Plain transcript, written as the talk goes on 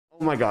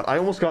Oh my god, I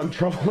almost got in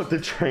trouble at the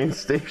train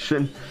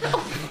station.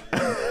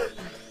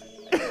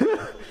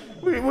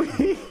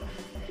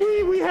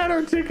 we had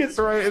our tickets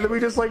right, and then we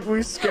just like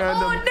we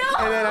scanned them. No!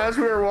 And then as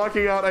we were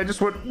walking out, I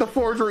just went, the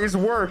forgeries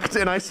worked,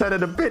 and I said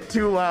it a bit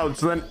too loud,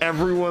 so then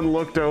everyone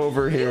looked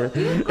over here.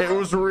 It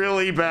was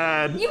really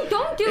bad. You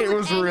don't do it. It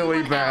was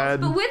really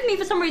bad. But with me,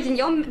 for some reason,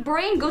 your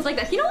brain goes like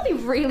this. You know what would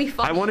be really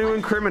funny? I want to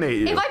incriminate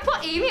you. If I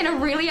put Amy in a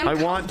really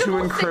uncomfortable I want to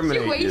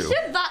incriminate situation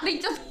you. that they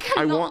just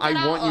cannot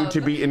I want you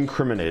to be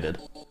incriminated.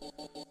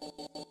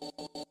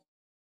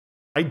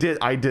 I did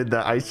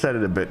that. I said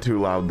it a bit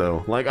too loud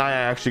though. Like I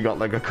actually got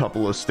like a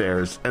couple of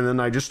stares, and then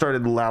I just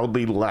started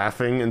loudly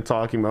laughing and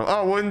talking about,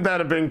 oh, wouldn't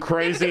that have been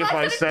crazy if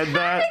I said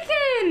that?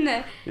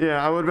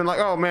 Yeah, I would have been like,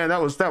 oh man,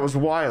 that was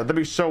wild. That'd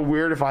be so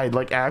weird if I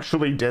like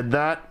actually did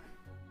that.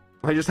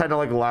 I just had to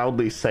like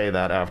loudly say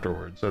that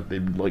afterwards, so that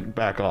they'd like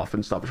back off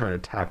and stop trying to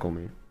tackle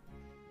me.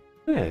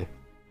 Hey,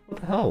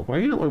 what the hell? Why are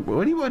you like,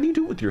 what do you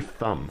do with your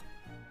thumb?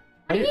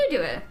 How do you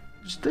do it?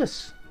 Just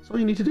this. That's all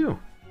you need to do.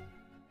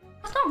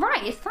 That's not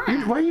right. It's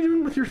that. Why are you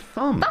doing it with your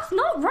thumb? That's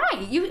not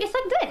right. It's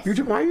like this.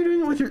 Why are you doing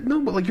it with your... No,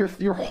 but like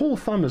your whole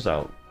thumb is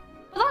out.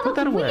 Well, that Put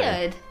that away.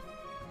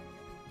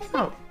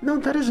 Weird. No,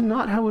 that is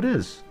not how it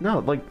is. No,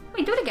 like...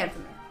 Wait, do it again for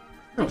me.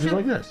 No, just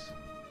like this.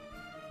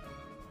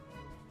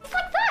 It's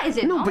like that, is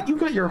it? No, not? but you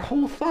got your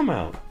whole thumb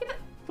out. Yeah,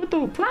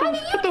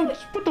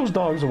 Put those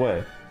dogs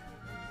away.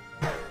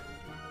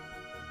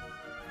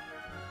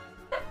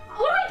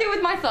 What do I do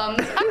with my thumbs?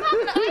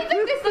 I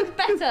think this looks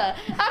better.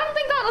 I don't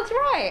think that looks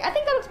right. I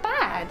think that looks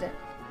bad.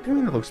 What do you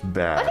mean that looks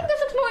bad? I think this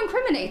looks more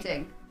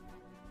incriminating.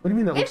 What do you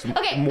mean that looks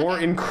more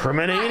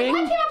incriminating? If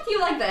I came up to you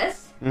like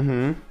this.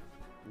 Mm-hmm.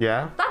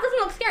 Yeah? That doesn't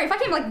look scary. If I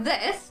came like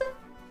this.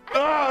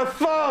 Ah,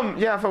 thumb!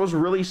 Yeah, if I was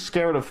really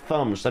scared of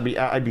thumbs, I'd be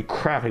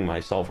crapping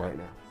myself right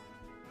now.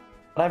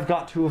 But I've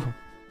got two of them.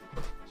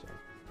 Sorry.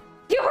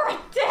 You're a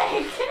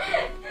dick!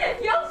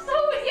 You're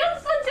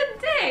such a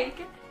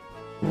dick!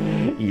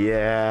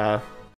 Yeah.